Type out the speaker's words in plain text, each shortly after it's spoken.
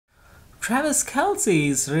Travis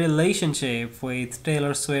Kelce's relationship with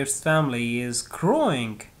Taylor Swift's family is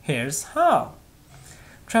growing. Here's how.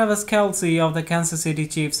 Travis Kelce of the Kansas City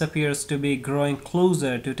Chiefs appears to be growing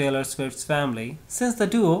closer to Taylor Swift's family since the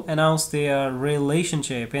duo announced their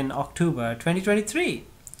relationship in October 2023.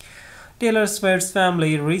 Taylor Swift's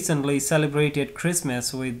family recently celebrated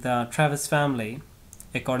Christmas with the Travis family.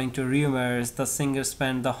 According to rumors, the singer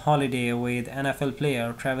spent the holiday with NFL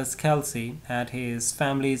player Travis Kelce at his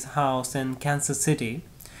family's house in Kansas City.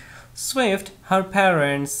 Swift, her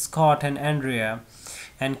parents Scott and Andrea,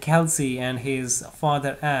 and Kelce and his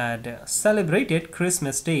father Ed celebrated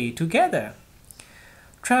Christmas Day together.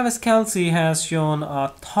 Travis Kelce has shown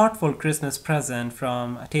a thoughtful Christmas present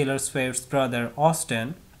from Taylor Swift's brother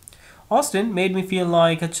Austin. Austin made me feel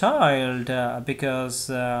like a child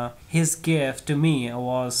because his gift to me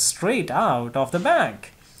was straight out of the bag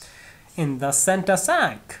in the Santa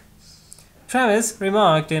sack. Travis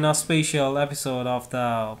remarked in a special episode of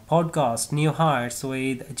the podcast New Heights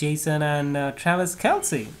with Jason and Travis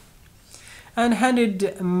Kelce and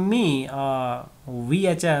handed me a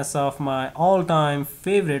VHS of my all-time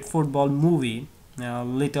favorite football movie,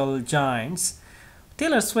 Little Giants.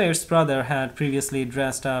 Taylor Swift's brother had previously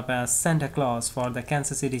dressed up as Santa Claus for the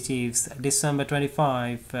Kansas City Chiefs' December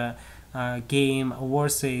 25 game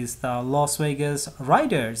versus the Las Vegas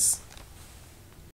Raiders.